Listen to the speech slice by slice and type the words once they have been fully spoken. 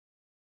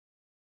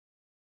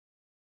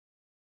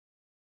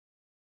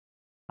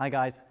Hi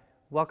guys,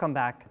 welcome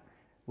back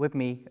with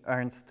me,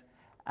 Ernst,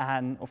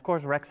 and of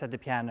course Rex at the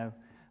piano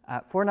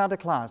for another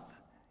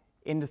class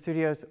in the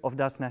studios of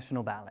Dutch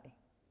National Ballet.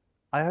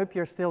 I hope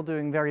you're still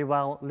doing very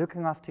well,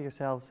 looking after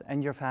yourselves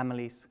and your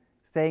families,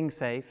 staying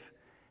safe,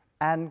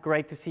 and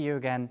great to see you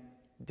again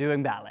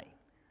doing ballet.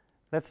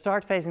 Let's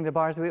start facing the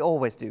bar as we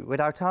always do, with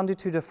our tendu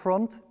to the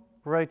front,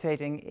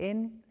 rotating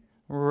in,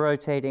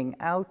 rotating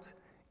out,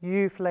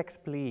 U flex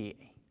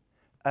plie.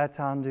 A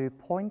tendu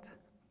point,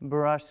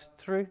 brush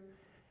through,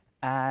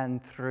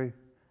 and closed.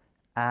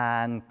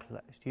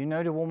 You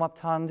know the warm-up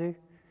tendu?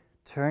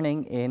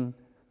 Turning in,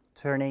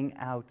 turning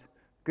out.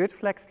 Good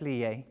flex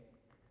plie,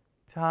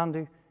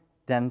 tendu,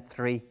 then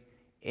 3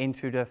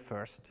 into the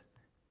first,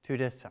 to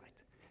the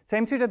side.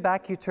 Same to the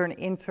back, you turn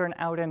in, turn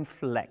out, and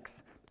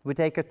flex. We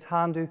take a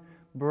tendu,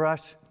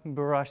 brush,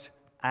 brush,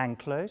 and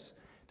close.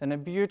 Then a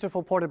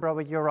beautiful port de bras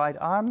with your right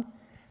arm,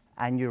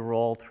 and you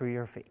roll through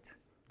your feet.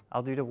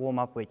 I'll do the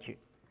warm-up with you.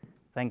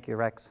 Thank you,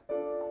 Rex.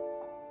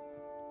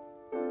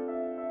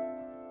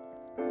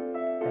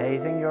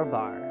 Facing your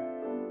bar.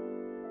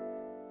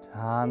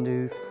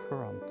 Tendu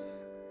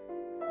front.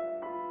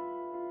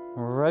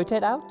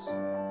 Rotate out.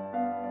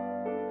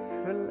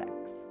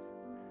 Flex.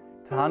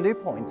 Tendu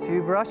point.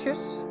 2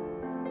 brushes.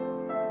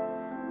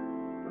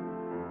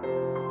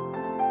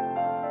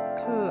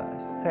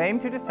 Close. Same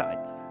to the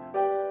sides.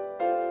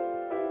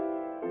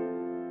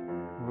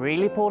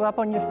 Really pulled up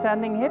on your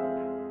standing hip.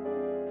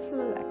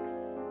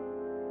 Flex.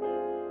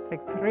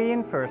 Take 3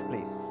 in first,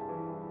 please.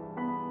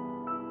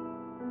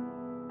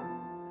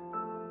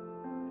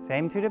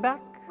 Same to the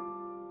back,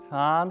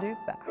 tendu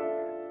back.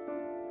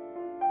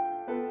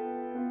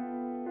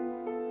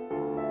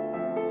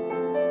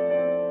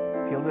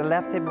 Feel the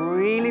left hip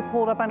really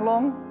pulled up and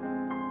long.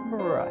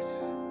 Brush.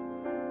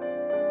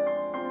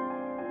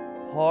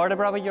 Port de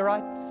bras with your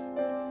right.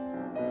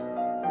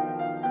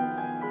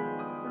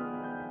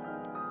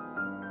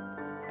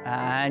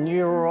 And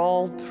you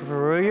roll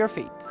through your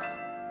feet.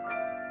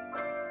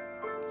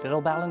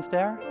 Little balance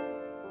there.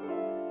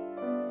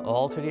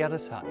 All to the other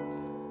side.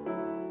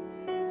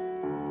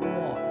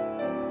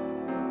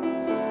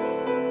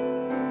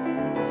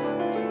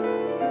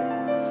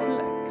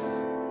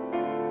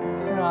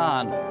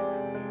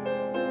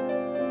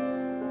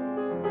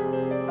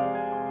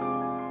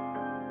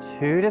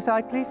 To the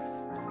side,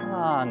 please.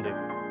 Tendu.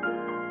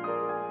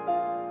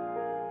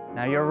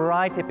 Now your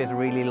right hip is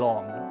really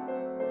long.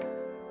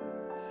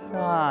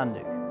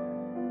 Tendu.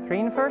 3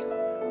 in first.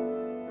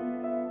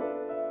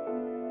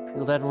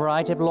 Feel that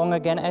right hip long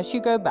again as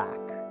you go back.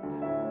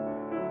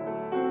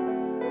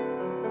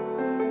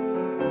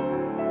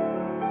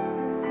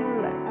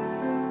 Flex.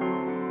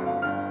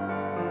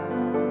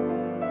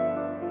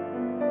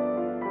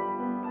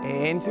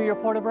 Into your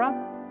port de bras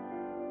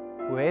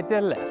with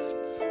the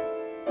left.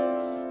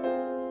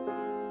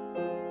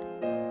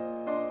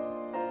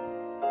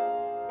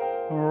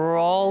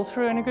 Roll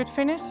through and a good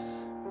finish.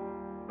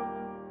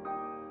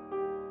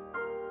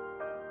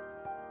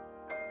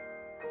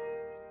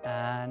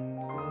 And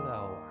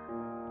lower.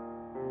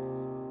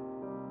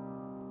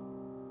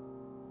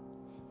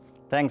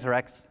 Thanks,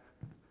 Rex.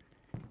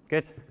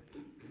 Good.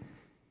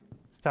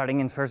 Starting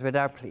in first with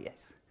our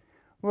pliés.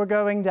 We're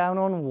going down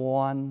on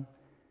 1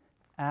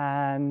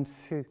 and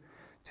 2.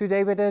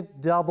 Today with a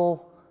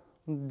double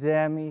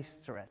demi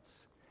stretch.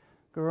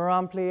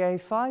 Grand plie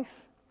 5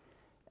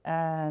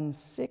 and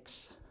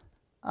 6,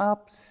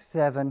 up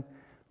 7.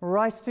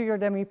 Rise to your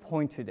demi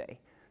point today.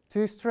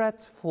 2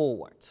 stretch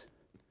forward.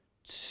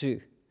 2,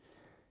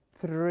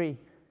 3,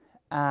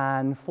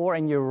 and 4,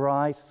 and you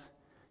rise,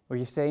 or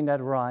you stay in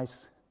that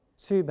rise.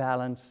 2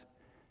 balance,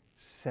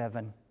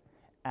 7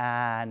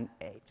 and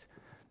 8.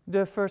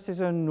 The first is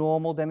a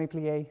normal demi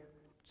plie.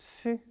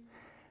 2.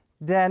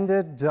 Then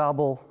the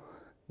double,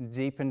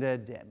 deepen the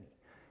demi.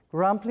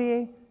 Grand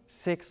plie,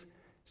 6,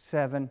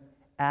 7,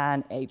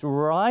 and 8.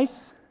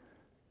 Rise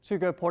to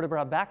go port de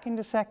bras back in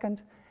the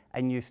second,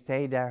 and you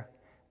stay there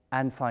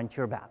and find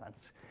your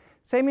balance.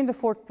 Same in the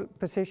fourth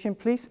position,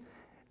 please.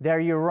 There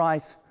you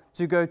rise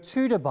to go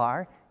to the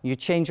bar. You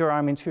change your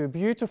arm into a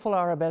beautiful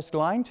arabesque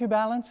line to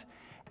balance.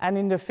 And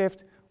in the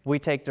fifth, we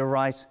take the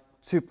rise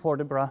to port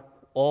de bras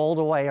all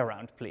the way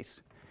around,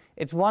 please.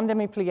 It's 1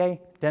 demi plie,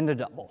 then the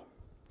double.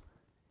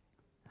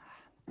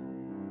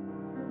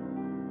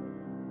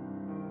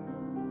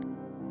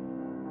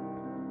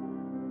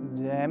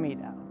 Demi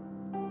down.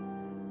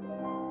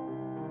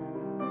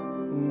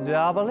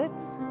 Double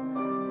it.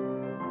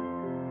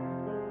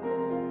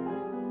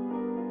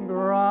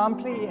 Grand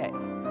plie.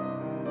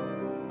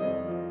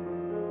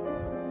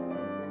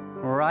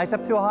 Rise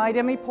up to a high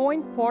demi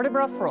point, port de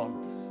bras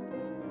front.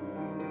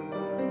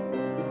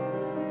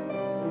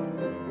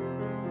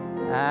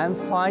 And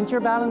find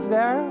your balance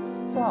there,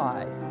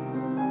 5.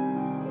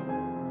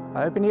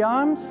 Open the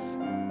arms,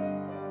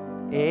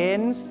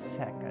 in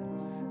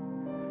seconds.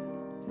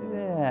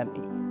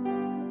 Demi.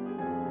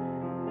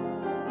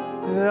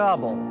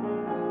 Double.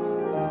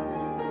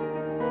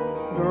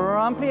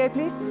 Grand plie,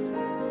 please.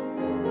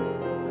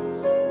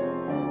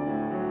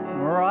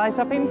 Rise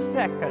up in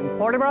second.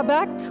 Port de bras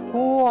back.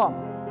 1,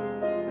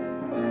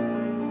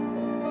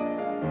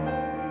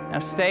 Now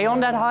stay on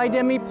that high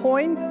demi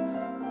point.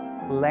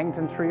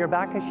 Lengthen through your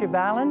back as you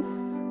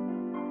balance.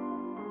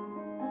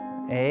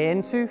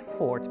 Into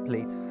forward,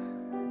 please.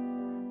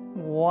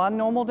 One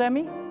normal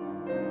demi.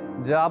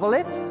 Double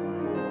it.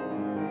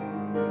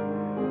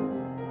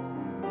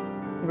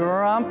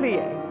 Grand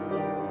plie.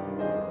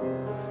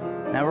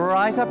 Now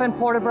rise up and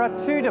port de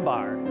bras to the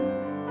bar.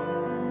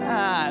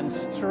 And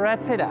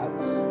stretch it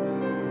out.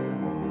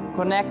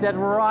 Connect that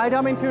right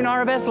arm into an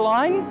arabesque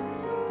line.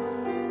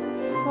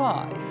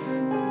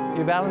 5.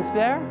 You balance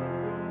there.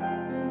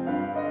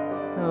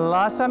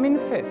 Last time in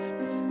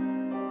 5th.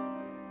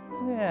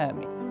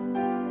 Demi.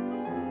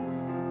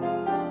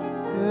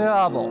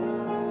 Double.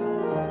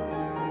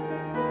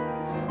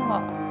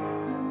 5.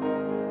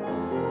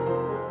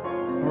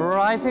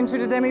 Rise into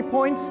the demi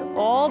point,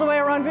 all the way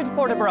around with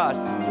port de bras.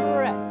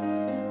 Stretch.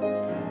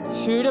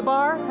 To the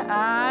bar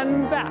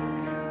and back.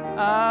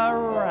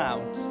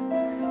 Around.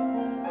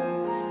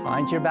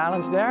 Find your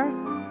balance there.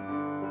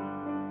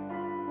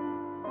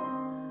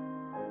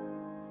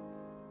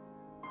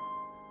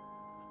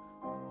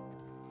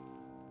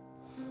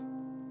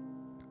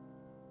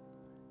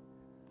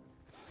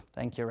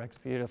 Thank you, Rex.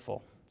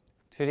 Beautiful.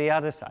 To the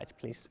other side,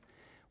 please.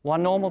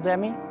 One normal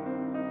demi.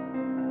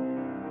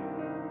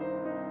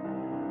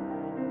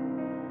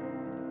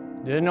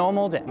 The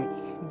normal demi.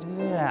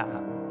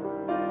 Down.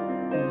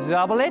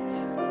 Double it.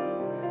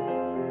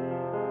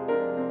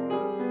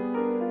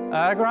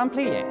 A grand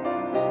plie.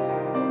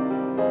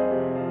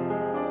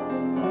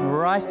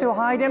 Rise to a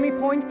high demi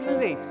point,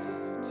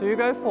 please. To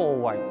go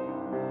forward.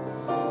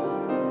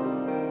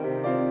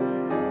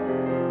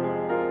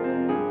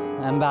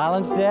 And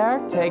balance there.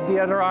 Take the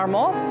other arm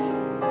off.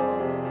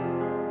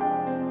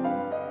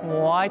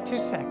 Wide 2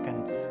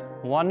 seconds.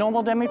 One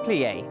normal demi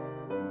plie.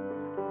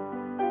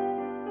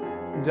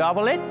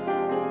 Double it.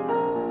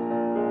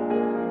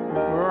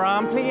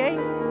 Grand plie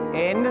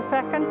in the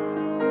second.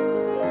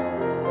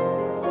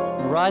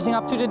 Rising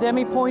up to the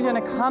demi point and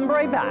a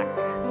cambray back.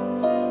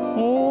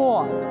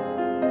 1.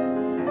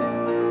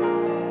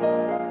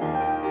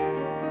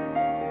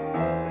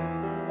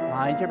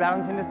 Find your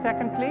balance in the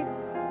second,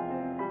 please.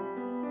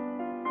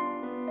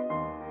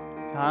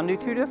 Tendu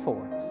to the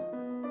forward.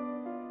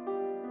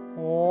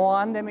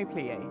 1 demi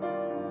plie.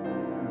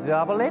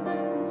 Double it.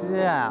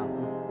 Down.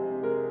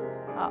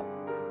 Up.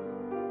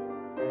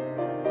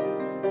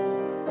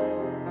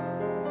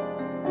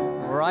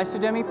 Rise to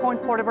demi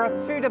point, port de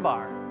bras to the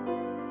bar.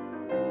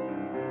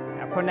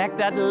 Now connect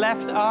that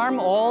left arm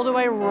all the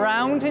way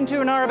round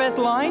into an arabesque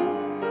line.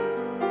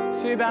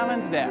 To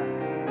balance there.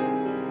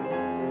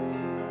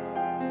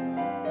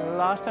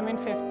 Last time in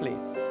 5th,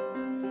 please.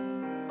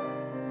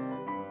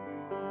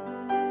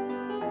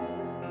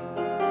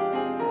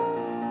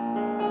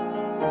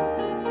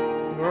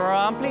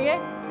 Grand plie.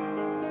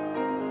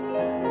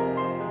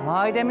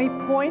 High demi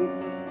point.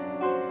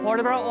 Port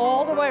de bras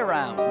all the way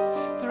around.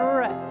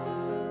 Stretch.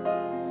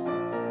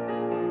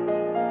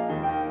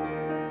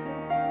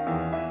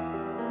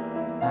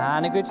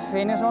 And a good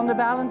finish on the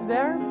balance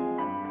there.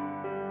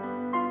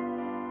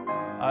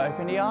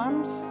 Open the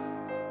arms.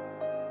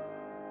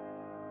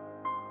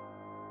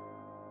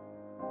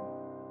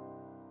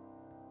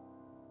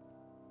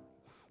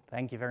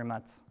 Thank you very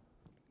much.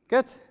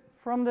 Good.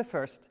 From the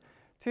first.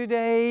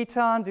 Today,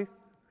 tendu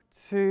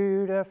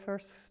to the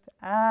first.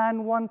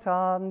 And 1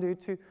 tendu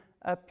to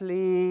a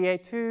plie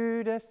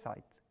to the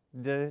side.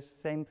 The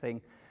same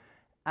thing.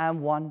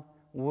 And 1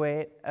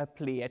 with a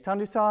plie.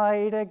 Tendu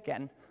side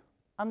again.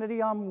 Under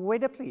the arm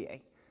with a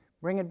plie.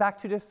 Bring it back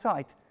to the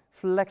side.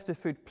 Flex the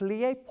foot,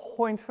 plie,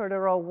 point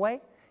further away.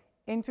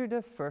 Into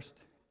the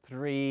first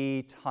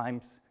 3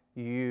 times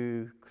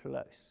you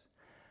close.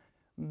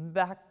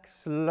 Back,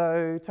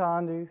 slow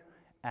tendu,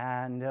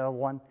 and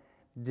 1.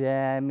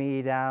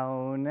 Demi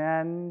down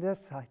and the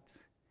side.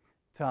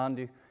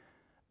 Tendu,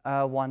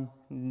 1.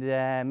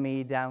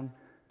 Demi down.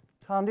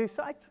 Tendu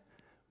side.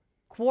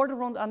 Quarter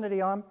round under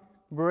the arm.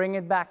 Bring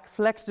it back,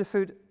 flex the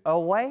foot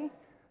away.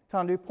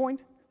 Tendu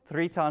point.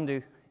 3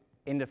 tendu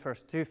in the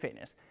first 2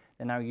 finish.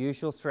 Then our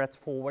usual stretch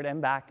forward and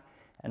back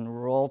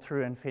and roll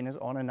through and finish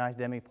on a nice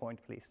demi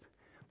point, please.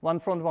 1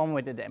 front, 1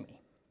 with the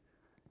demi.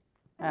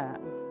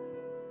 And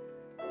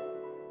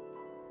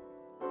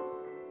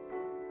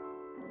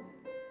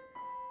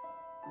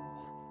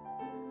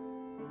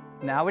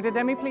now with the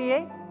demi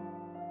plie.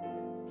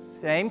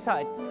 Same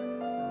sides.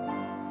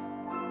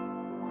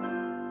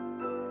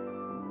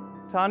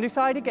 Tendu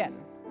side again.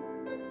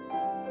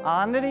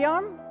 Under the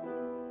arm.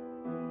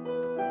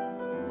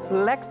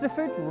 Flex the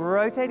foot,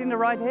 rotating the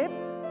right hip,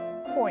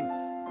 point.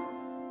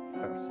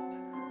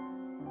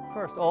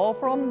 First, all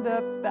from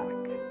the back.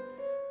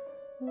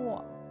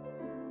 1.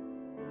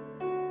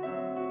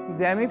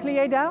 Demi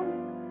plie down,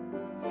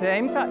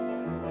 same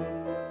sides.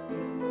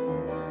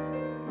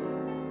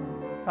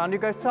 Tendu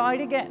go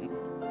side again.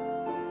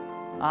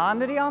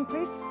 Under the arm,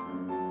 please.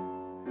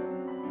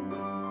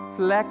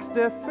 Flex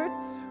the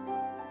foot,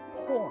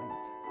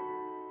 point.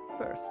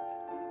 First.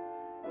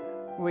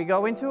 We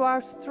go into our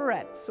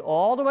stretch,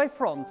 all the way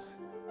front.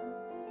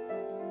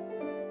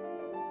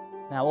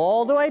 Now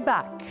all the way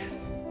back.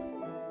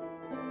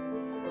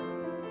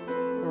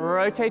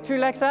 Rotate 2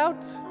 legs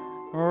out,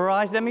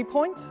 rise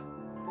demi-point.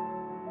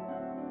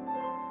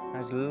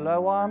 Nice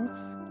low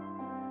arms.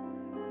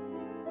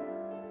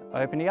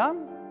 Open the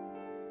arm.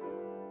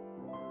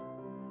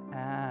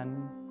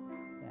 And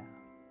yeah.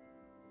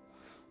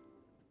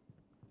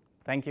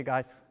 Thank you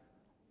guys.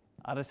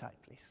 Other side,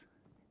 please.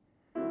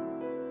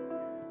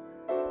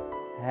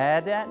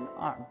 Head and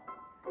arm.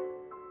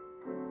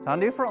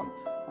 Tendu front.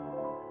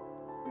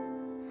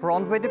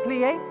 Front with the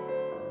plie.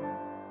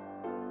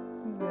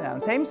 Down,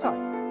 same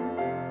side.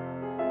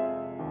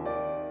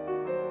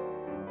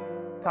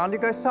 Time to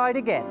go side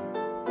again.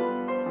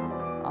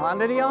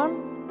 Under the arm.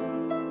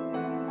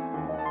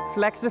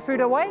 Flex the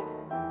foot away.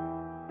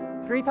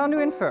 3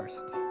 tendu in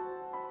first.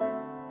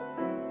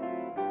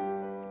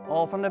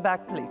 All from the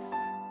back, please.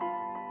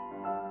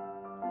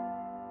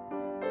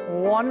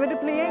 1 with the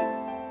plie.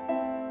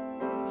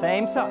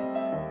 Same side.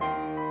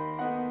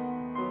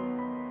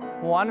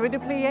 1 with the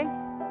plie.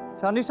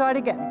 Tendu side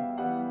again.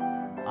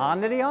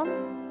 Under the arm.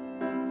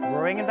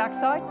 Bring it back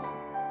side.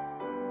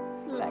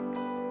 Flex.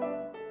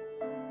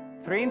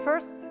 3 in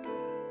first.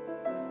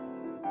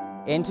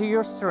 Into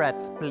your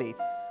stretch,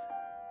 please.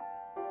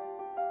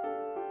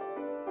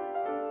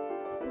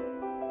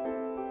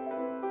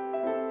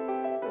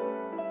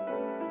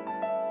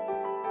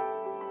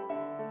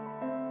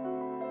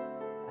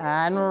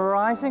 And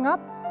rising up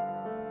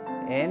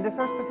in the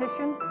first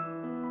position.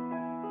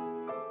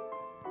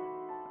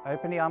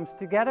 Open the arms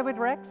together with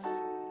Rex.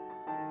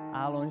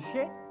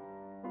 Allongé.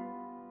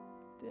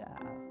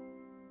 Down.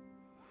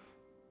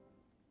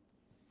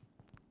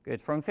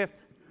 Good, from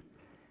fifth.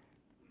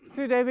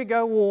 Today we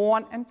go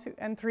 1 and 2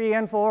 and 3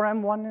 and 4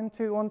 and 1 and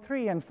 2 on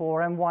 3 and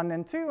 4 and 1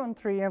 and 2 on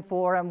 3 and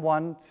 4 and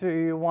 1,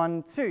 2,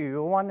 1,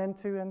 2, 1 and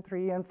 2 and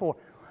 3 and 4,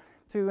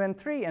 2 and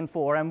 3 and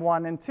 4 and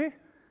 1 and 2.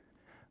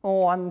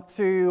 1,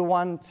 2,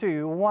 1,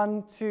 2,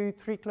 1, 2,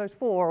 3, close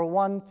 4,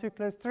 1, 2,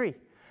 close 3,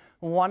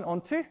 1 on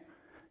 2,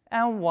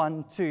 and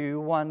 1, 2,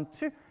 1,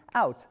 2,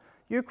 out,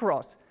 you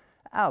cross,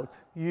 out,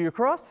 you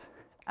cross,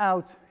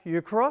 out,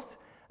 you cross,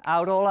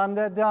 out all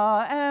under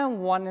da,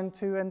 and 1 and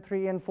 2 and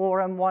 3 and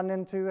 4 and 1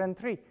 and 2 and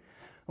 3,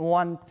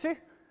 1, 2,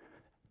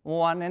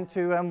 1 and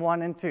 2 and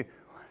 1 and 2,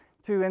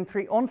 2 and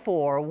 3 on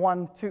 4,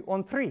 1, 2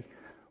 on 3,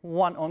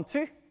 1 on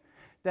 2,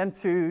 then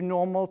 2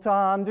 normal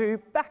tendu,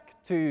 back,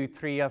 2,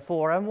 3,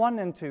 4 and 1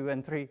 and 2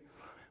 and 3,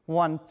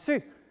 1,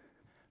 2,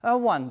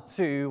 1,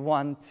 2,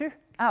 1, 2,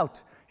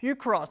 out, you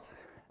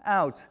cross,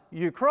 out,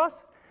 you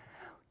cross,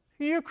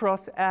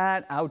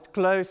 and out,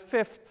 close,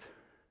 fifth.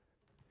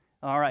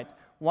 All right,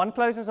 1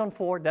 closes on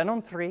 4, then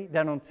on 3,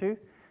 then on 2,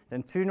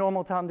 then 2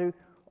 normal tendu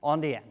on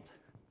the end.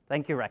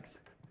 Thank you, Rex.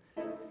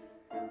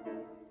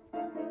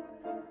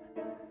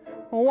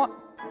 1,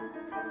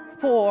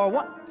 4,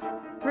 1,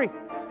 3,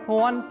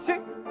 1,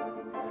 2,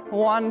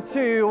 1,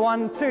 2,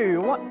 1,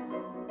 2, 1,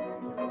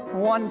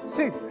 1,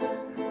 2,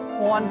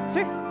 1,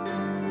 2,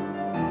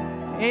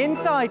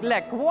 inside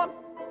leg, 1,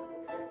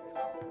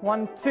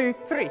 1, 2,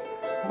 3,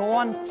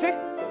 1, 2,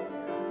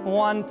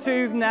 1,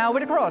 2, now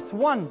with a cross,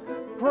 1,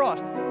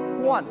 cross,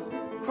 1,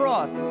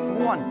 cross,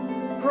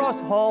 1, cross,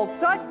 hold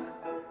side,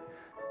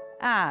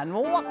 and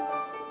 1,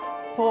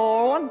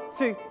 4, 1,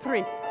 2,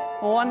 3,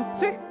 1,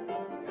 2,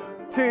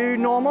 2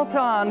 normal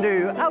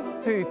tendu, out,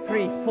 2,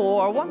 3,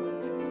 4,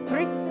 1,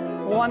 3,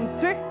 1,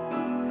 2,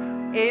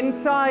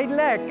 inside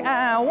leg,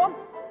 and 1,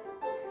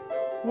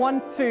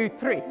 1, 2,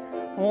 3,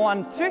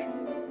 1, 2,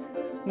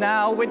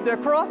 now with the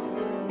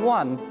cross,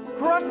 1,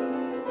 cross,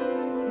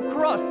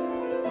 cross,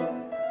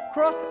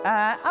 cross,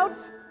 and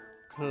out,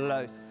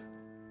 close.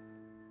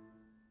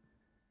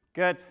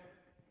 Good.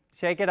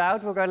 Shake it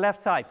out, we'll go left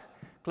side.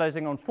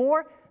 Closing on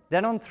 4,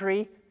 then on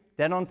 3,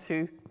 then on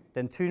 2,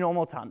 then 2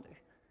 normal tendu.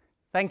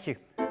 Thank you.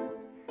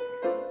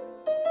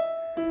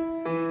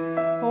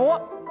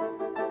 1,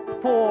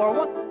 4,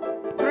 1,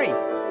 3,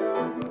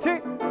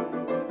 2,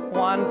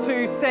 1,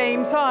 2,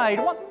 same side,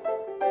 1.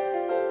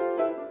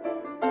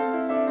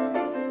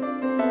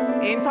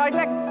 Inside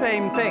leg,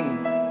 same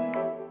thing.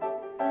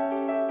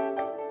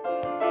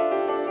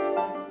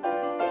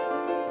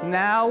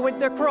 Now with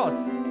the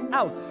cross,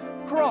 out,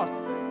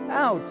 cross,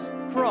 out,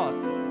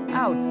 cross,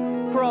 out,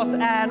 cross,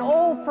 and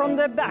all from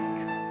the back,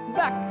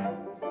 back.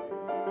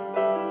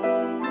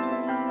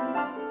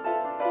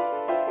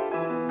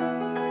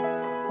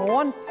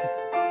 1, 2,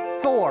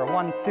 4,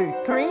 1, 2,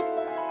 3,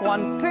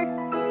 1,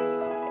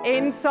 2,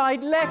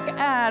 inside leg,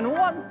 and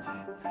 1, 2.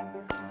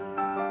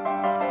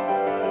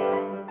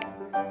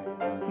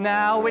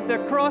 Now with the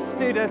cross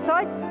to the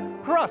side,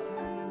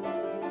 cross.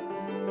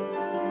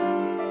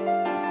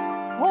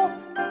 Hold,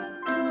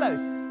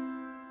 close.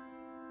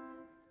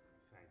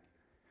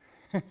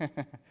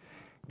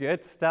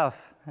 Good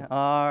stuff.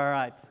 All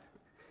right.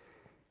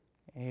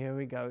 Here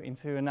we go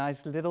into a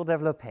nice little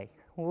développé.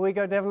 We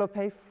go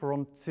développé,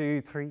 front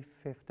 2, 3,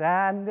 5th,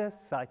 and the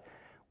side.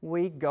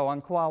 We go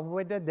en croix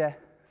with the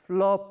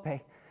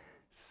développé.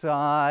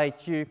 Side,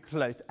 you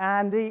close,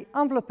 and the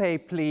enveloppé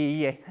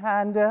plié,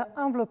 and the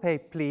enveloppé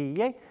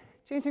plié.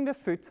 Changing the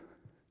foot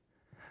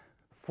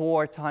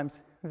 4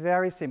 times.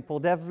 Very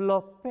simple.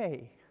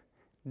 Développé,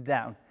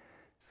 down,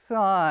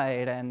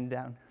 side and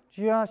down.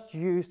 Just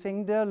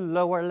using the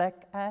lower leg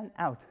and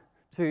out.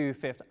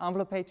 2/5.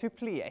 Enveloppe to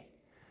plie.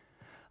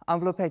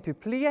 Enveloppe to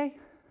plie.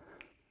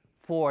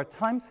 4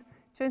 times.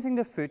 Changing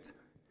the foot.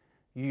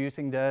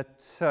 Using the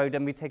toe.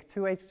 Then we take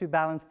 2/8 to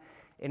balance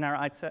in our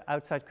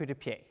outside coup de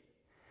pied.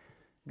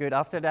 Good.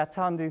 After that,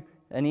 tendu.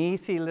 An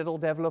easy little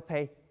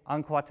développé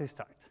en croix to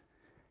start.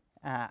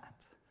 And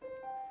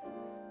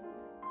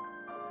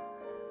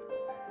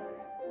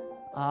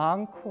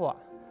en croix.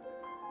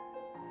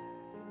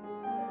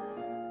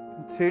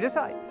 To the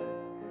sides.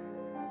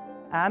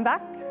 And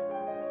back.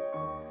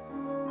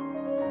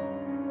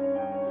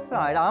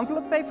 Side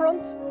enveloppe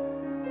front.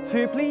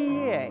 To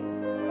plie.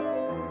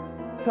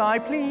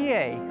 Side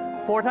plie.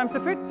 4 times the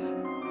foot.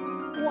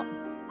 1.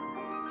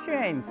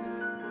 Change.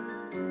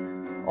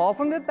 Off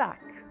on the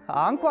back.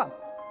 En croix.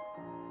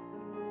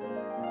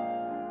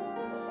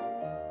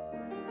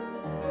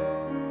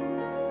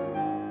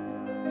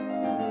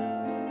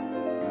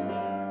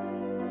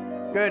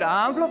 Good.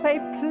 Enveloppe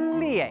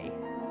plie.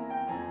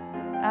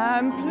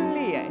 And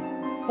plie.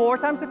 4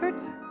 times the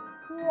foot.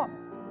 1,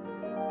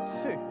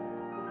 2.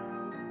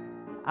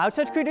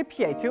 Outside coup de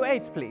pied,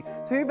 2/8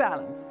 please, to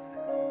balance.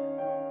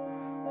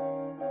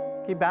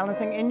 Keep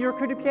balancing in your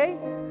coup de pied.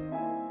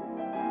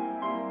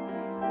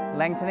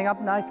 Lengthening up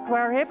nice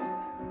square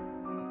hips.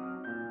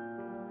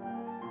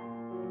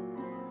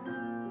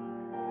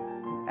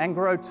 And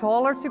grow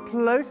taller to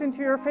close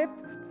into your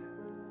fifth.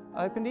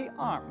 Open the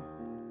arm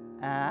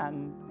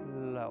and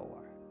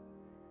lower.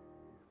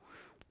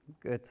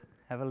 Good,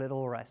 have a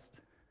little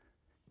rest.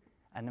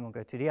 And then we'll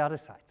go to the other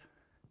side.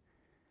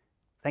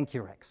 Thank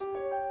you, Rex.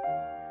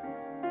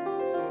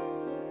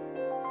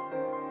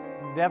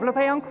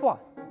 Développé en croix.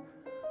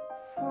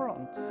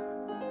 Front.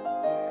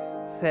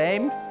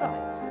 Same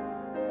side.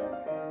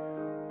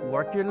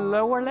 Work your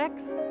lower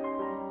legs.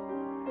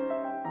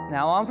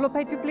 Now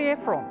enveloppe to plie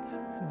front.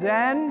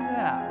 Then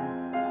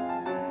down.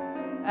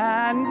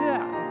 And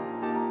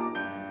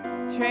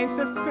down. Change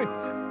the foot.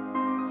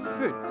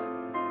 Foot.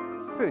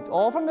 Foot.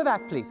 All from the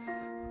back,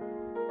 please.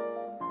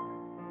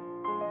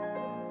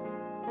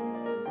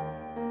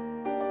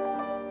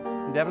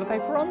 Développé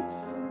front.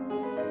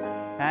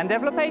 And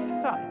développé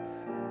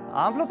sides.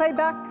 Enveloppe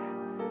back.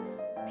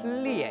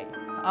 Plie.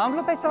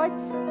 Enveloppe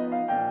sides.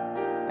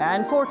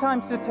 And 4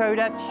 times the toe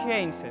that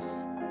changes.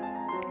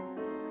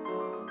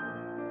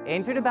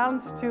 Into the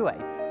balance,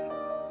 2/8.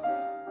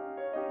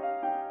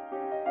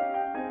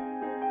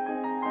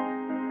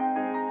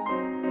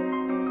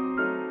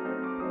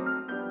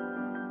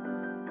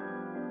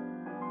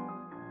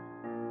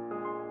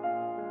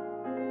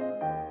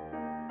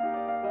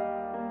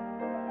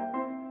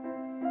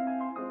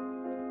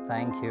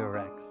 Thank you,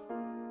 Rex.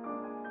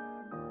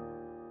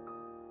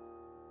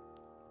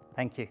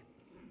 Thank you.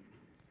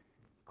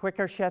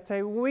 Quicker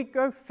jeté. We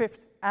go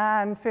fifth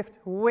and fifth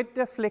with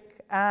the flick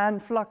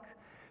and fluck.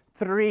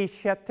 3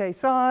 jeté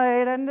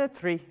side and a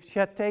 3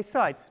 jeté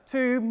side.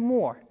 2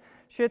 more.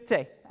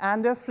 Jeté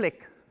and a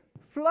flick.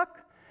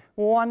 Fluck.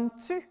 1,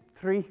 2,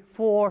 3,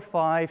 4,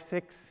 5,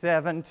 6,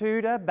 7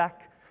 to the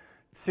back.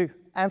 2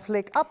 and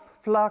flick up,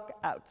 fluck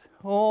out.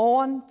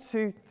 1,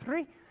 2,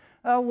 3.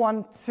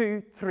 1,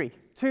 2, 3.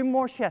 2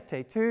 more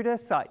jeté to the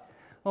side.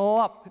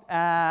 Up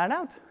and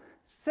out.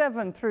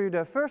 7 through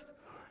the first.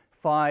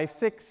 5,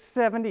 6,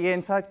 7 the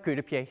inside coup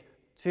de pied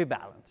to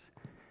balance.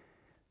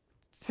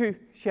 2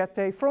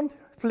 jeté front,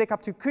 flick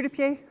up to coup de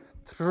pied,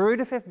 through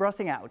the fifth,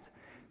 brushing out.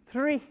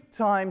 3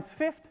 times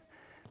fifth,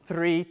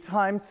 3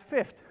 times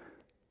fifth.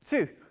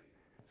 2,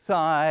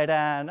 side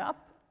and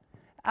up,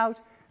 out.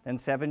 Then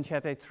 7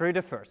 jeté through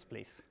the first,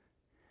 please.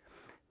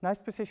 Nice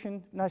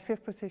position, nice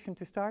fifth position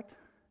to start.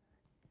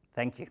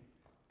 Thank you.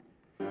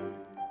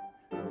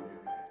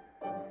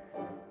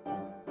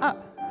 Up.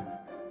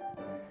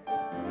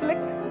 Flick.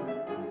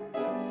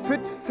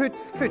 Foot, foot,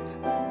 foot.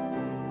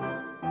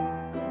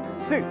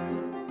 2.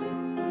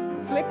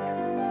 Flick.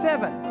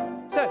 7.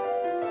 2.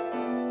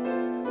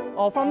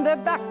 All from the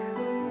back.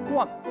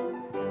 1.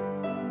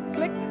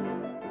 Flick.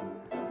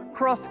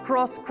 Cross,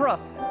 cross,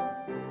 cross.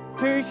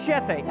 2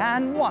 jeté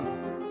and 1.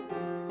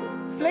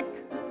 Flick.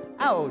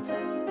 Out.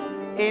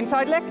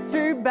 Inside leg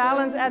to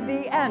balance at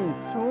the end.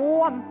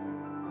 1.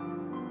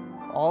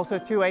 Also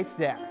 2/8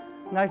 there.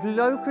 Nice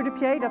low coup de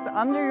pied, that's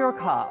under your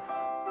calf.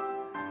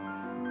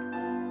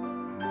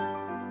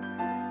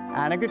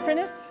 And a good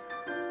finish.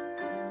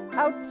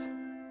 Out,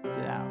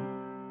 down.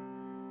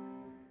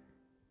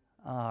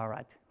 All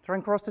right. Try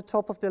and cross the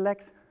top of the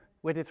legs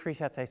with a 3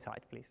 jeté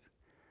side, please.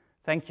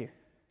 Thank you.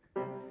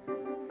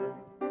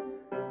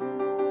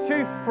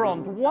 2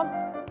 front, 1.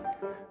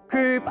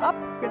 Coup up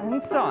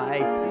and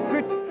side.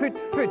 Foot, foot,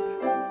 foot.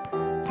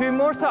 2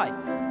 more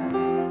sides.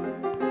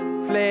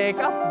 Flick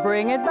up,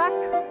 bring it back.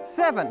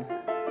 7.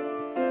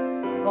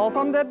 All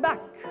from the back.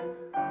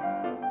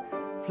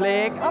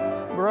 Flick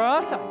up,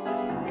 brush out.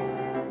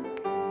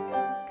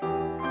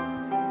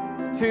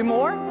 2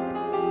 more.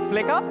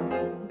 Flick up,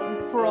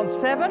 front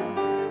 7.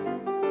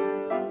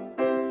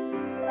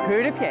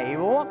 Coup de pied,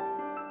 1.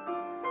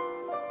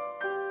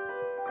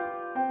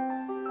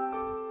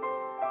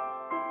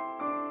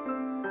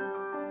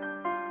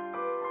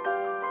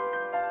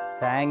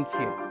 Thank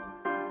you.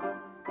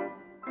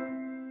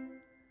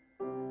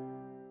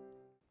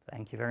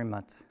 Thank you very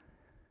much.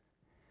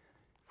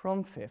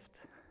 From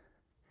fifth,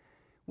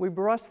 we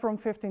brush from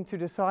fifth into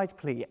the side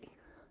plie.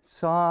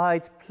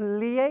 Side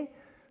plie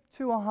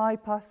to a high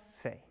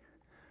passe.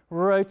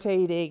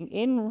 Rotating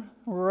in,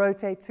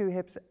 rotate 2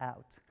 hips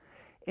out.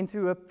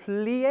 Into a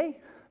plie,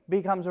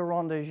 becomes a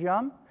rond de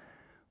jambe.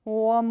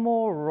 One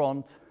more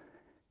rond,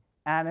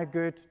 and a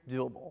good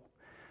double.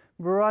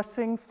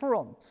 Brushing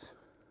front,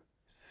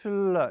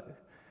 slow,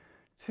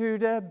 to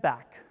the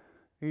back.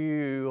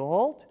 You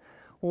hold,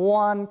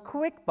 one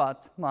quick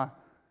battement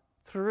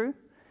through,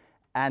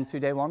 and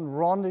today one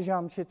rond de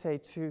jambe jeté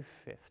to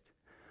fifth.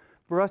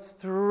 Brush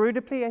through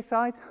the plie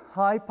side,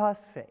 high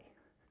passe.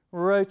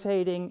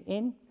 Rotating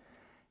in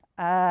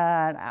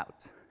and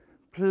out.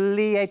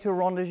 Plie to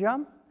rond de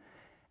jambe,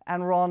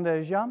 and rond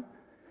de jambe,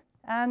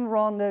 and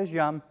rond de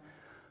jambe.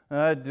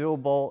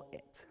 Double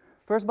it.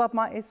 First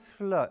battement is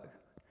slow.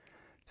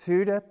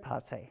 To the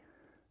passe.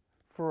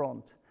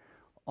 Front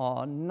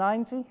on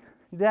 90.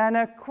 Then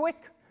a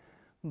quick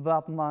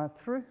battement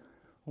through.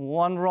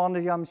 One rond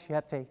de jambe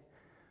jeté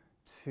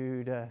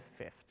to the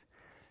fifth.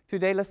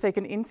 Today let's take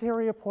an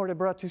interior port de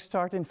bras to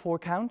start in 4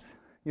 counts.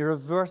 You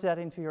reverse that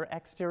into your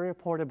exterior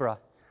port de bras.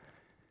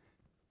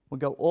 We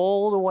go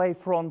all the way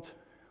front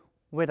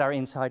with our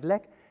inside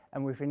leg,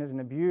 and we finish in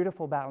a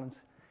beautiful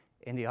balance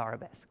in the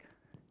arabesque.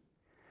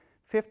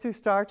 Fifth to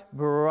start,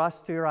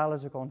 brush to your à la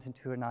seconde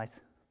into a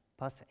nice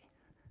passe.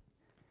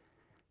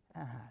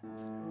 And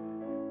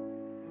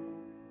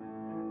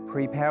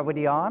prepare with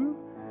the arm.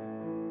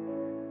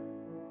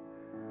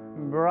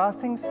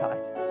 Brushing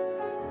side.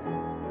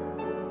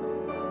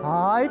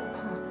 High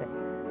passe.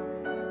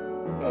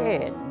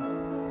 In.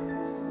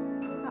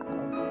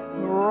 Out.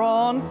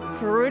 Rond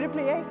through the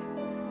plie.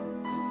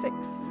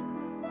 6.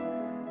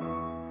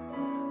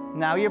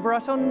 Now you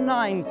brush on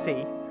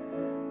 90.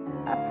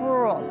 At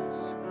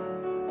front.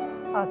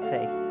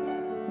 Passe.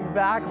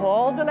 Back,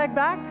 hold the leg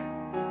back.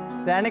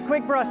 Then a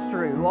quick brush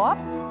through. Up.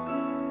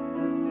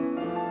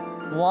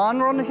 One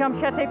rond de jambe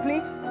jeté,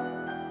 please.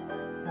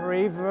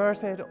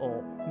 Reverse it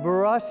all.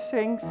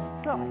 Brushing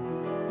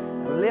sides.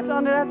 Lift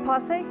under that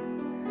passe.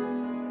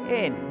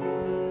 In.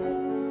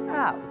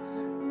 Out.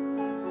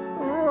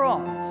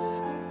 Rond.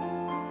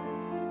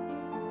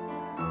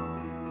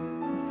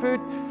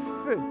 Foot,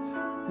 foot.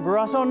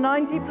 Brush on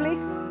 90,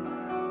 please.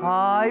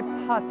 High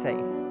passe.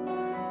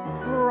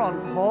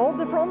 Front, hold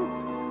the front.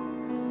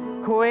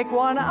 Quick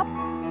one up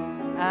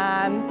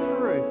and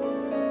through.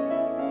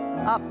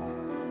 Up.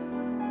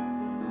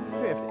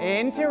 Fifth,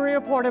 interior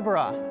port de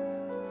bras.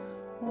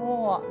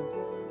 1,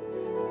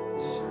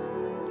 2.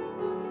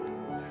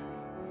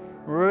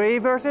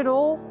 Reverse it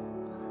all.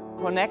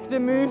 Connect the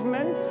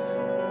movements.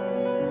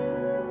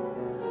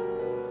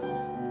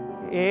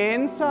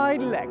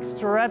 Inside leg,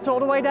 stretch all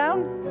the way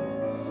down.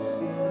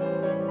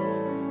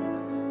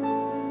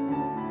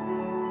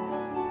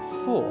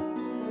 4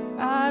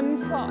 and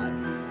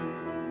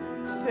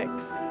 5,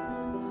 6.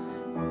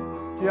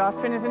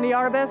 Just finish in the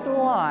arabesque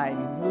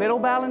line. Little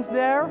balance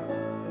there.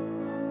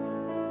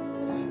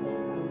 2,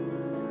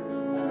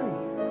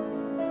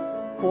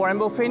 3, 4, and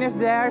we'll finish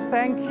there.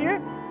 Thank you.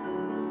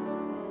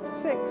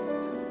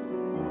 6,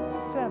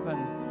 7,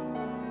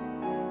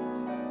 8,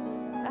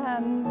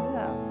 and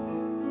down.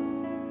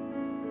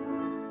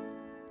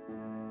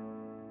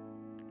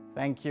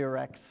 Thank you,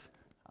 Rex.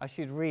 I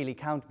should really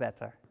count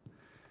better.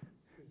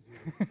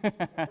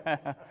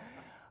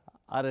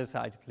 Other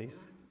side,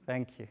 please.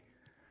 Thank you.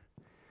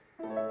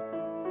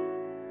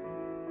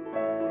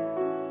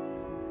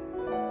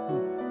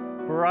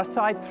 Brush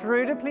side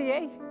through the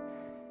plie.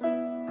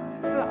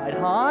 Side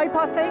high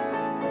passe.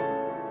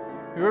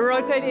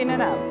 Rotate in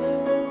and out.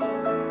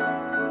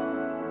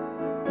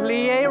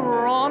 Plie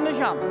rond de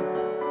jambe.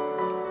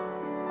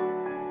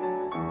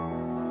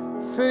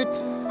 Foot,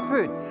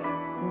 foot.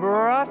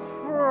 Brush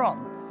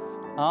front.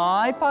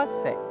 High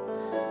passe.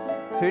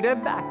 To the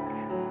back.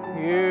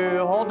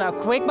 You hold now,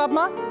 quick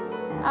battement,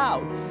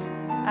 out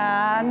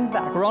and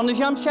back. Rond de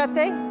jambe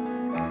jeté.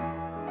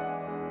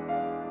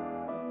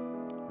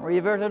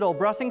 Reverse it all,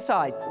 brushing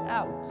side,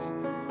 out,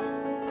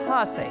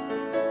 passe,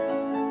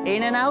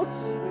 in and out.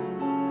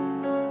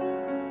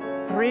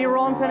 3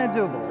 ronds and a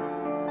double.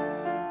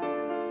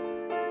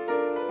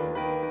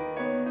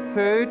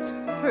 Foot,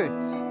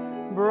 foot,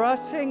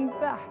 brushing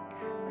back,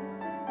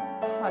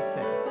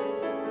 passe,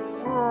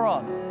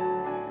 front.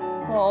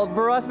 Hold,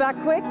 brush back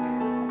quick.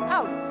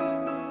 Out.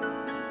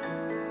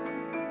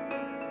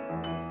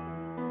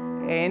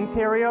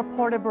 Interior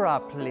port de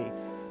bras,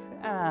 please.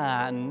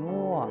 And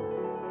 1.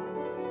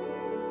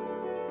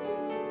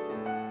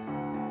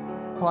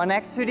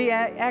 Connect to the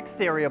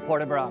exterior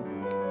port de bras.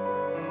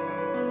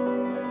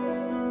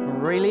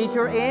 Release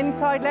your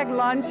inside leg,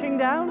 lunging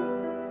down.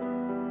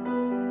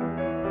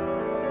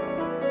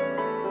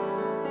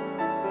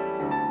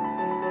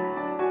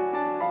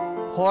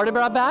 Port de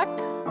bras back.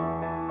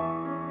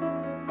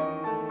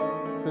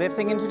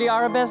 Lifting into the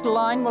arabesque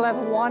line, we'll have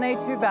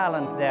 182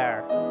 balance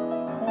there.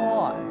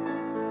 1,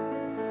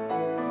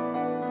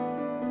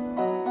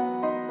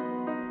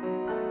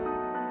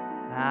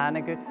 and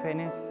a good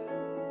finish.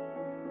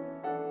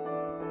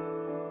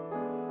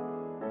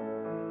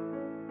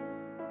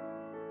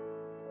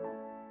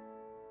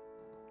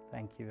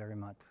 Thank you very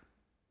much.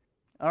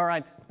 All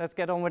right, let's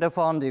get on with the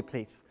fondue,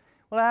 please.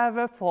 We'll have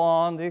a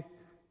fondue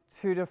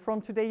to the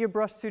front. Today you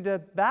brush to the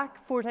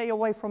back, forte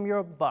away from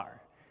your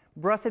bar.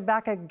 Brush it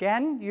back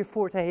again, you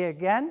forte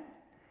again,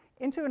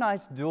 into a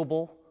nice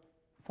double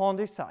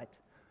fondue side.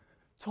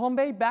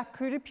 Tombe back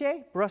coup de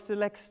pied, brush the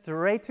leg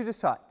straight to the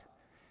side.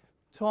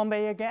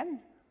 Tombe again,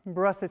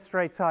 brush it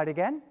straight side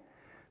again.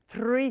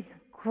 3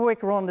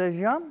 quick rond de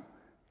jambe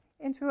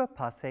into a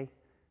passé.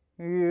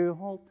 You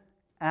hold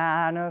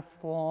and a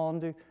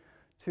fondue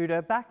to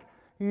the back.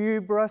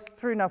 You brush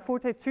through, now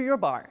forte to your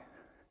bar.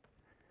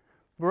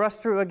 Brush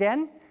through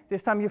again,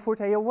 this time you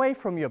forte away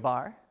from your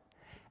bar.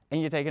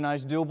 And you take a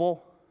nice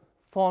double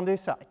fondue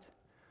side.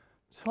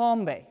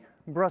 Tombe,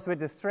 brush with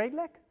the straight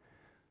leg.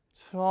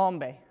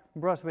 Tombe,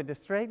 brush with the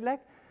straight leg.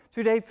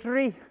 Today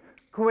 3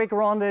 quick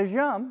rond de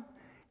jambe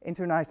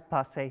into a nice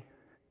passé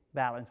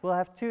balance. We'll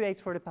have 2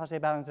 8s for the passé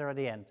balance at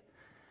the end.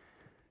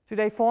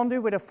 Today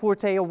fondue with a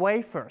forte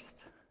away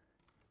first.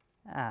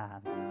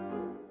 And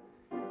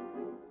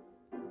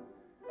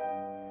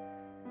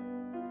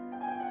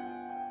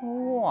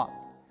one.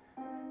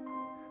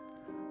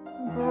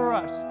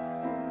 Brush,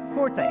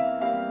 forte,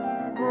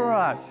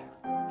 brush,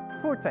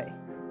 forte.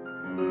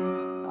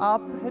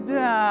 Up,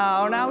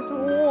 down, out,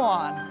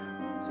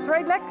 1.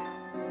 Straight leg,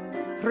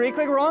 3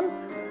 quick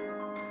ronds.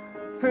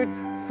 Foot,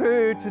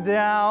 foot,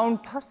 down,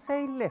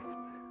 passé,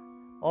 lift.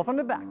 Off on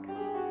the back.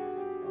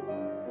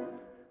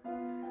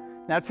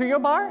 Now to your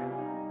bar.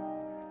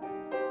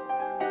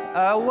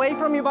 Away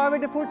from your bar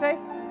with the forte.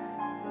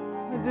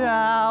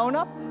 Down,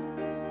 up.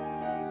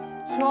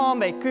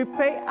 Tombe,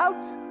 coupe,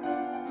 out.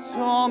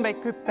 Tombe,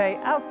 coupe,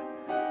 out.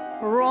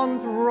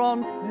 Rond,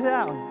 rond,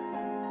 down.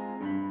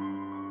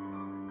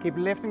 Keep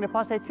lifting the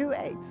passé, 2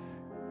 8s.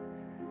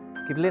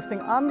 Keep lifting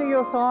under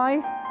your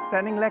thigh,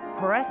 standing leg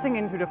pressing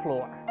into the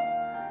floor.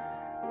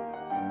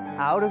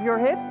 Out of your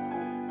hip.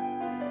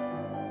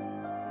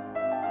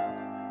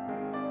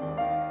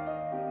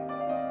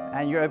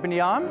 And you open the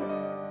arm.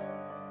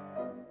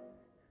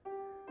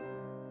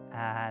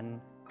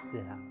 And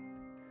down.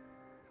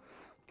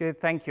 Good,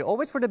 thank you.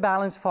 Always for the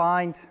balance,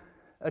 find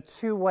a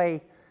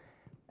 2-way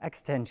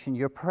extension.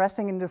 You're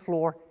pressing in the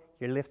floor,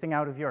 you're lifting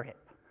out of your hip.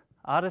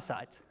 Other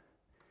side.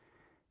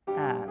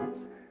 And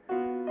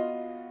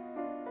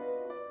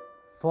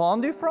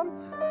fondue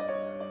front.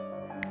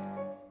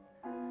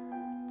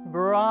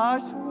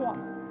 Brush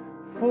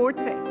 1.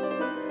 Forte.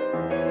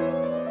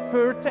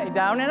 Forte,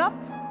 down and up.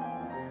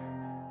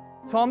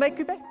 Tombe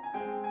coupe.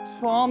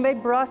 Tombe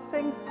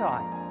brushing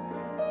side.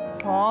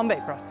 Tombe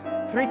brush.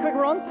 3 quick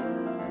rond.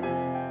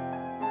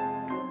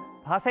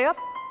 Passé up.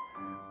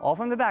 Off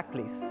on the back,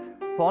 please.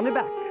 Fondue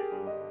back.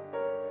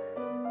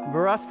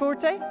 Brush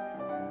forte.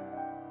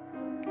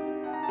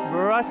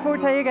 Brush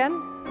forte again.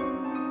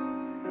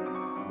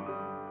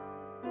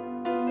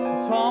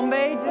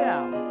 Tombe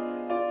down.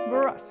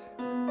 Brush.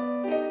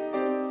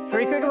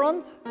 3 quick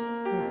rond.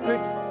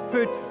 Foot,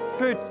 foot,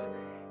 foot.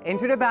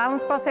 Into the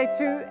balance, passé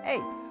 2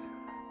 8s.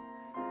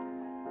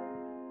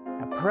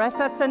 And press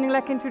that standing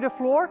leg into the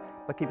floor,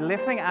 but keep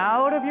lifting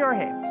out of your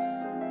hips.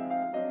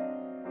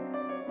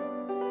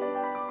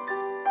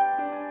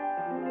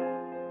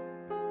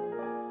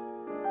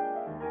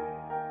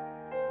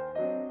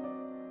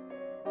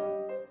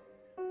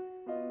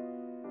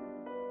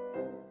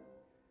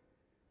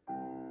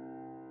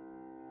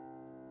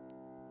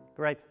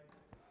 Great,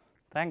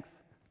 thanks.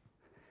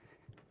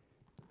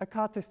 A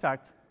cut to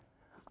start.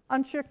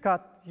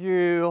 Undercut,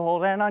 you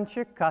hold, and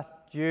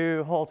undercut,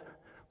 you hold.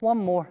 One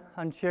more,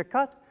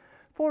 undercut,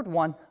 forward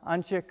 1,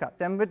 undercut.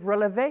 Then with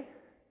releve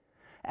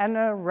and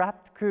a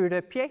wrapped coup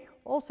de pied,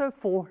 also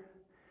 4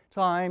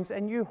 times,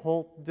 and you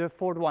hold the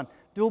forward 1.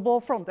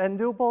 Double front and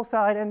double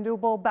side and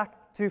double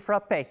back to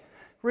frappe.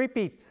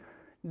 Repeat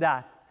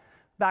that.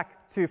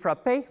 Back to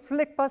frappe,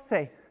 flick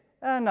passé,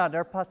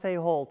 another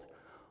passé hold.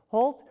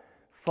 Hold.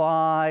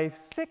 5,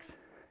 6,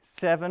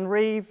 7,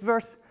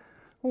 reverse,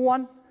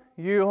 1,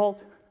 you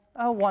hold,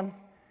 a 1,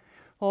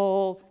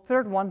 hold,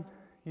 third 1,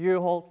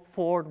 you hold,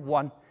 forward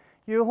 1,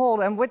 you hold,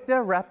 and with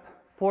the wrap,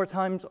 4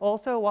 times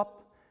also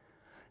up,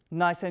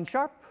 nice and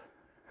sharp,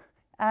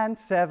 and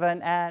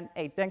 7 and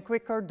 8, then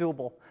quicker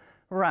double,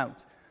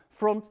 round,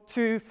 front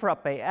 2,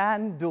 frappe,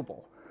 and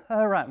double,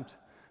 around,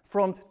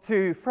 front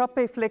 2,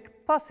 frappe,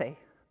 flick, passé,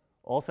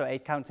 also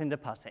 8 counts in the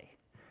passé.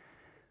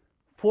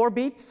 4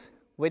 beats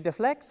with the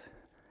flex,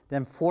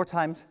 then 4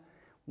 times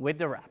with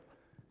the wrap.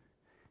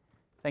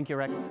 Thank you,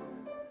 Rex.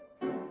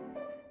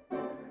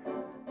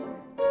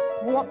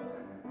 1,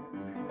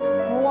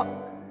 1,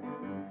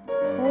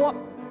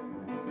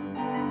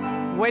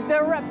 1. With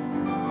the wrap,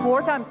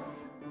 4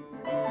 times.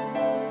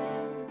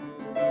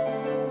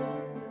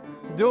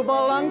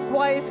 Double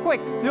lengthwise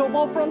quick,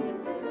 double front,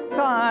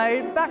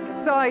 side, back,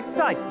 side,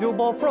 side,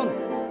 double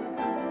front,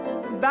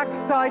 back,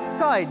 side,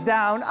 side,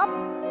 down, up.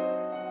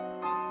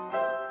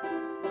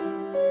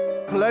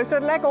 Close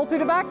that leg all to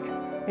the back.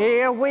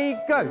 Here we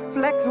go.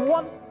 Flex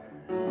 1,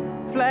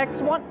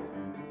 Flex 1.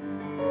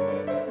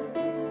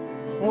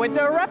 With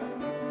the rep.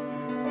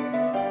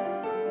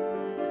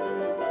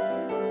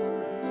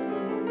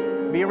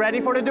 Be ready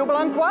for the double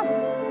encore.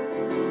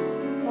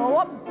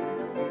 Up.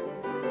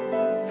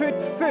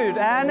 Foot, foot,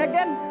 and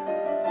again.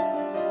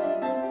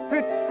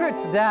 Foot,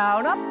 foot,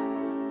 down, up.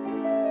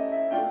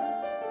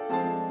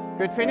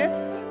 Good finish.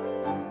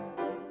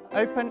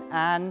 Open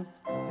and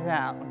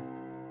down.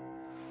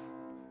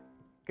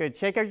 Good.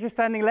 Shake out your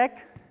standing leg,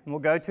 and we'll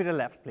go to the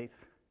left,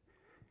 please.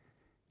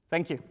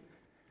 Thank you.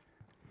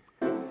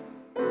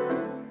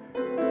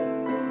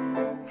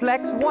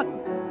 Flex 1.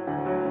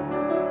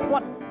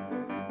 1.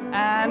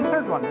 And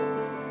third one.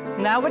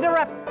 Now with a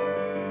rep.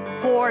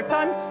 4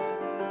 times.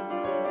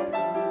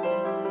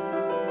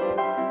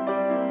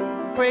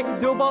 Quick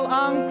double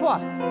encore.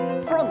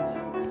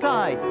 Front,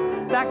 side,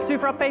 back to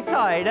frappe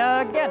side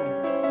again.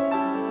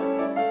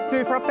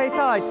 To frappe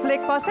side,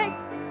 flick passé.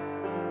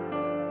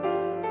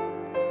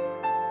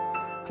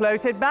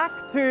 Close it back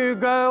to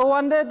go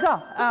under da.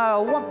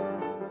 1.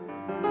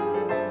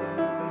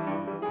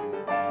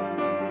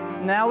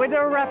 Now with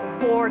a rep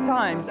 4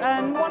 times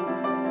and 1.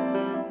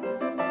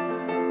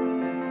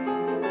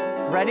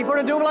 Ready for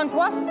the double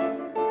encore?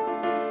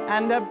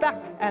 And the back,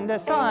 and the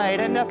side,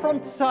 and the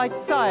front, side,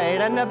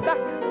 side, and the back.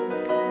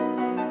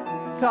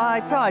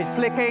 Side, side,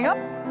 flicking up.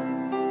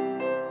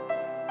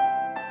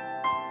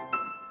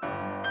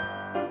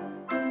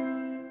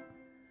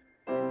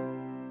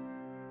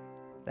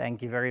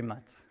 Thank you very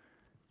much.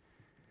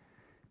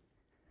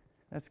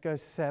 Let's go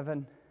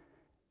 7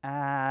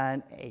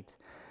 and 8.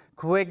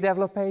 Quick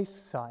développé,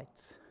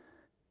 side,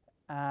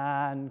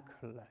 and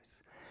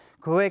close.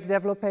 Quick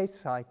développé,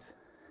 side,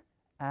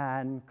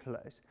 and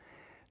close.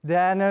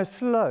 Then a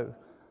slow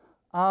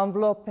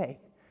enveloppe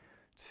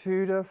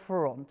to the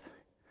front,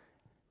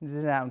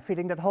 down,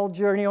 feeling that whole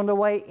journey on the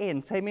way in.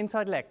 Same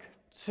inside leg.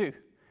 2,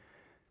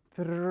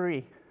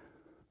 3,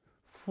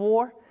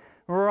 4,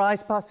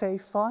 rise passé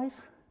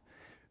 5,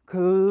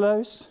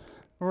 close,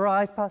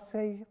 rise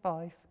passé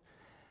 5,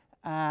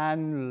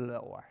 and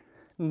lower.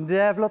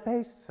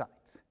 Développé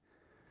side.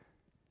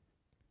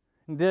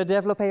 The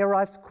développé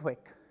arrives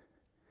quick.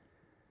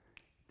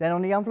 Then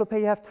on the enveloppe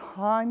you have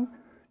time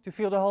to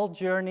feel the whole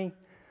journey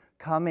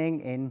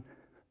coming in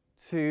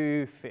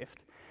to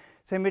 5th.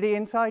 Same with the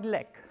inside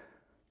leg.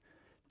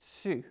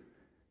 2,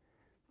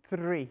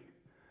 3,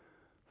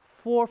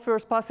 4,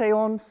 first passé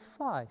on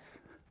 5.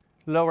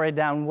 Lower it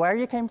down where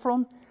you came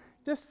from.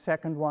 The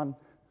second one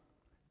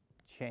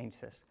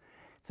changes.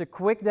 It's a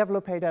quick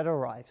développé that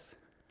arrives.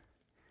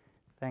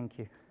 Thank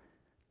you.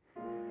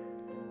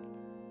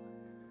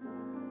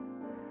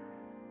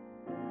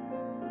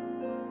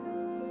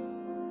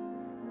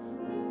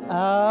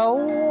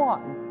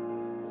 One.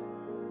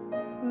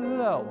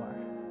 Lower.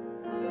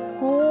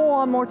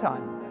 One more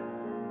time.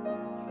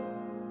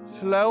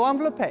 Slow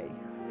enveloppe.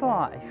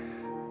 5,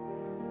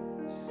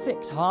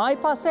 6. High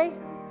passé.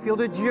 Feel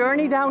the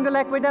journey down the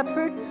leg with that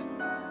foot.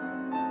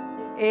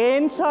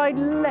 Inside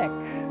leg.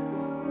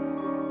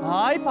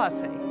 High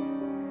passé.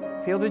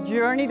 Feel the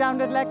journey down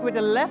that leg with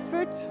the left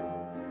foot.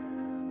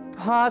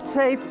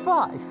 Passé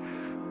 5.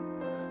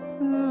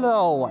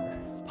 Lower.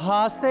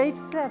 Passé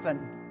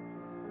 7.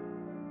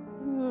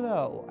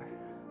 Lower.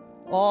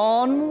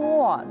 On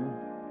 1,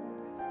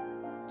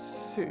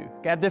 2.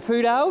 Get the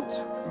foot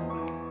out.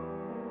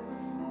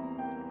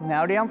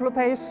 Now the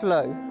enveloppe is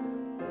slow.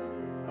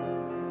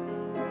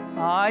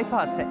 High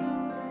passé.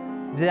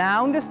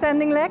 Down the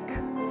standing leg.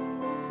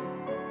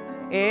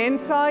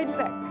 Inside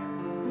leg.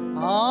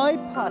 High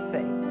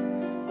passé.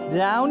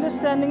 Down the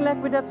standing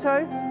leg with that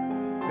toe.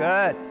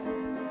 Good.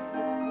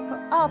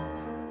 Up.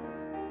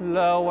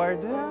 Lower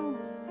down.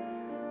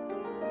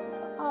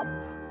 Up.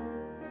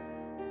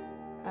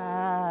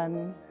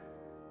 And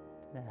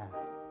down.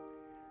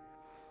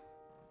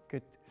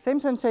 Good. Same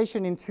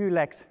sensation in 2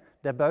 legs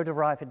that both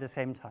arrive at the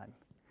same time.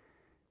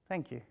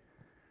 Thank you.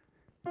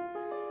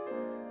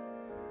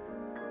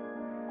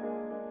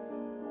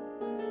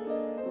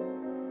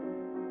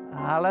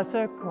 À la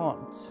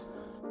seconde.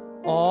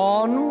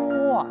 On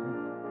 1.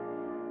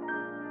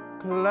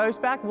 Close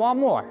back, 1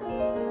 more.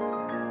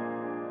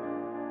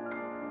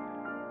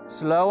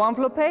 Slow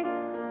enveloppe.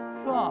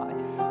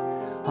 5.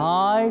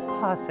 High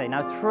passé.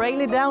 Now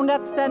trail it down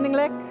that standing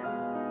leg.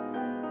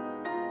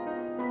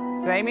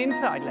 Same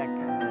inside leg.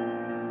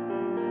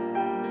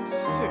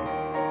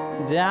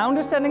 2. Down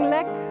the standing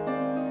leg.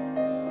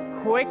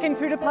 Quick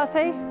into the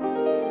passé.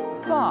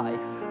 5.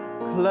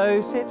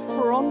 Close it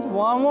front.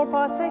 1 more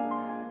passé.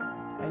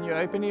 And you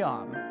open the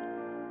arm.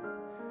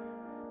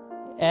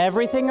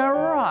 Everything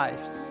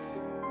arrives.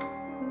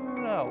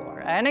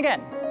 Lower. And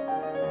again.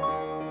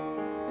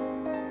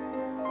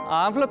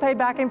 Enveloppe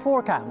back in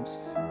 4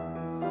 counts.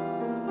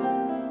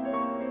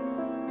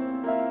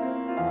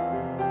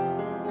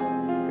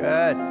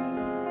 Good.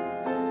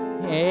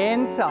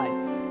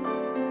 Inside.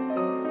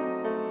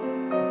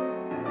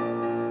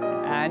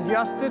 And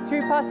just the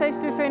 2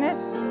 passés to finish.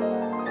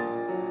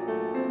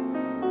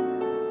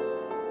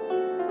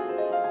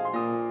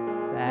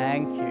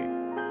 Thank you.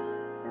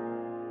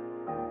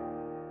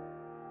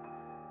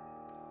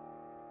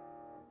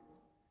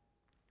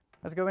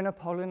 Let's go in a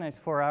polonaise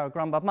for our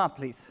grand-ma,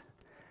 please.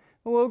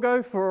 We'll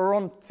go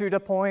front to the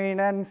point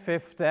and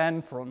fifth,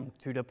 and front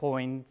to the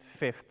point,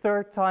 fifth,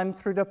 third time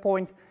through the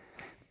point.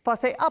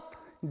 Passe up,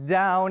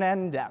 down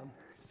and down.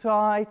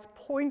 Side,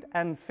 point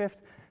and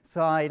fifth,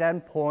 side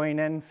and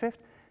point and fifth,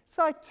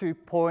 side 2,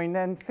 point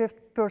and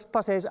fifth. First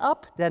passes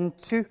up, then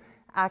 2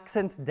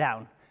 accents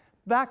down.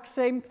 Back,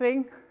 same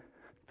thing,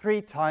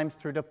 3 times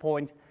through the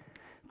point.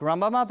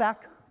 Grand-ma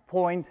back,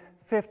 point,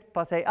 fifth,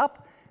 passe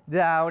up,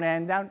 down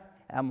and down,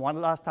 and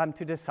one last time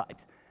to the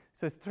side.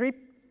 So it's 3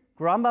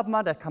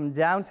 grand-ma that come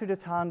down to the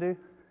tendu.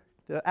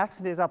 The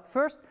accent is up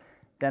first,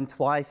 then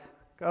twice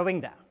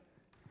going down.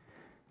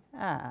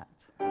 And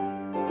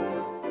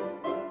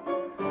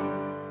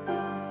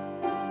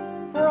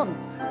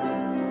front,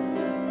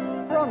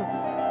 front.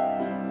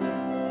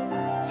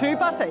 2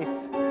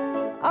 passes,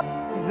 up,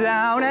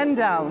 down and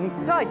down,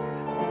 side.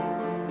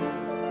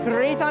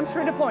 3 times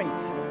through the point.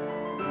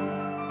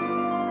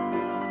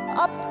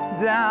 Up,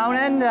 down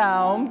and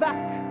down,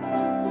 back.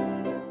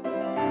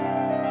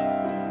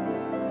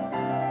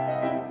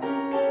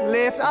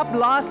 Lift up,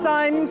 last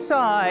time,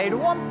 side,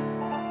 1.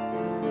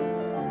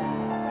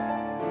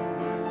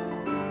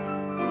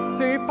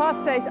 2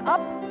 passes,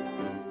 up.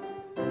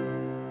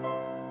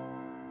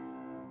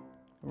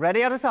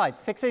 Ready other side,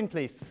 6 in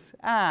please.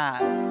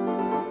 And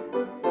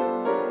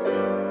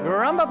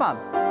grand-ma,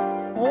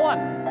 1.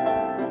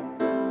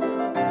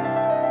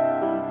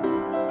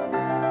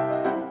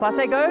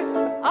 Passe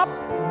goes up,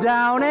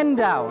 down and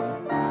down.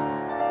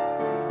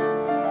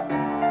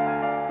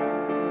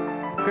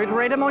 Good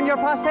rhythm on your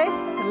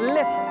passes.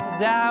 Lift,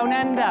 down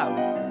and down.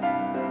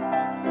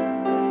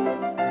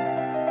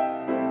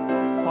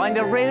 Find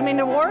the rhythm in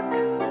the work.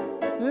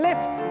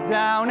 Lift,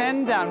 down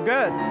and down.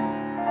 Good.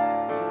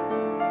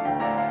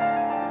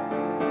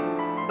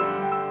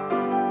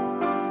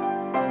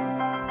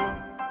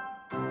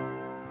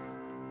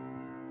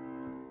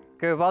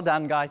 Good, well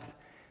done, guys.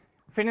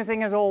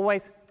 Finishing as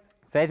always,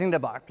 facing the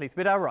bar, please,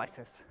 with our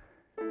rises.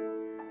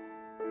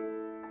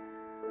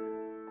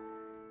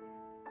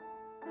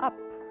 Up,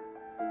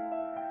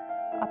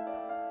 up.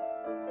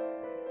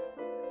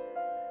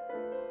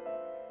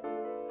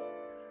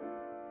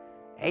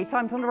 Eight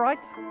times on the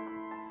right,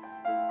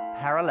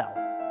 parallel.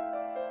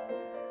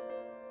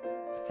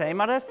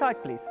 Same other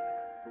side, please.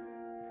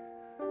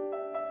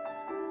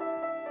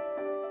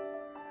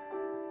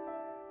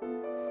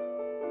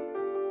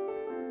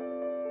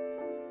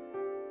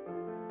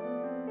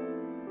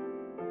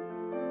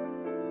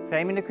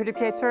 Same in the coup de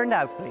pied turned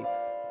out,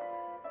 please.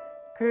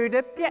 Coup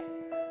de pied.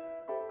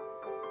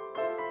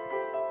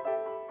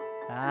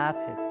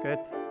 That's it, good.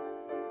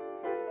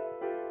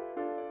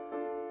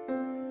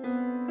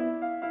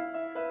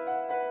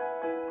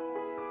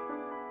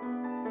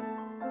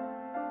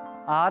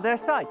 Other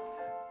side,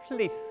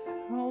 please.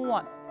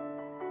 1.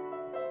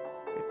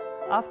 Good.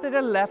 After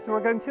the left, we're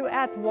going to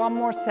add one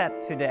more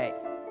set today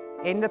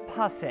in the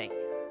passe.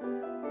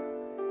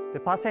 The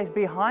passe is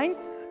behind.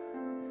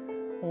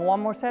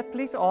 One more set,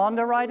 please, on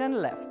the right and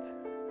left.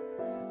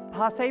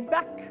 Passe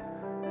back.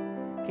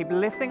 Keep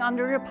lifting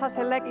under your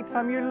passe leg each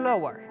time you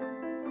lower.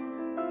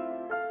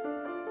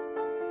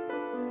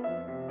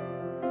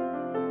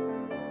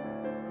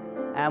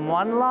 And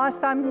one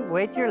last time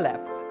with your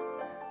left.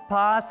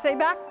 Passe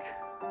back.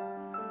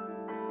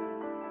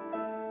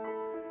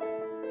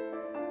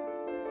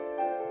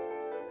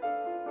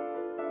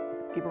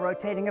 Keep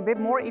rotating a bit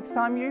more each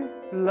time you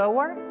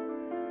lower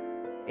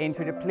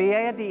into the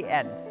plie at the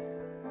end.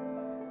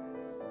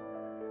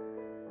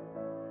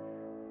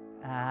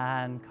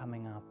 And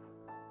coming up.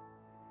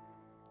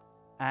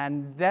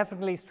 And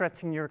definitely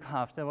stretching your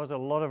calf. There was a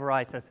lot of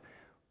rises.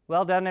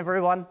 Well done,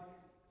 everyone.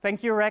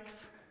 Thank you,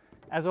 Rex,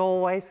 as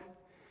always.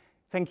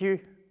 Thank you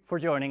for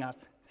joining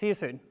us. See you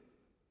soon.